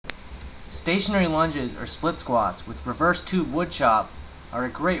Stationary lunges or split squats with reverse tube wood chop are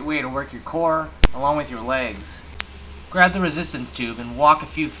a great way to work your core along with your legs. Grab the resistance tube and walk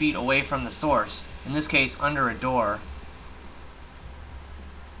a few feet away from the source, in this case under a door.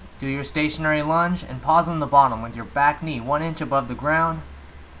 Do your stationary lunge and pause on the bottom with your back knee 1 inch above the ground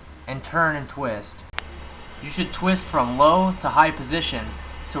and turn and twist. You should twist from low to high position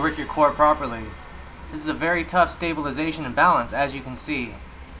to work your core properly. This is a very tough stabilization and balance, as you can see.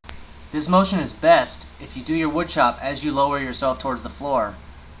 This motion is best if you do your wood chop as you lower yourself towards the floor.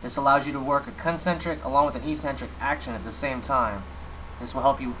 This allows you to work a concentric along with an eccentric action at the same time. This will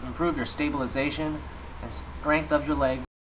help you improve your stabilization and strength of your legs.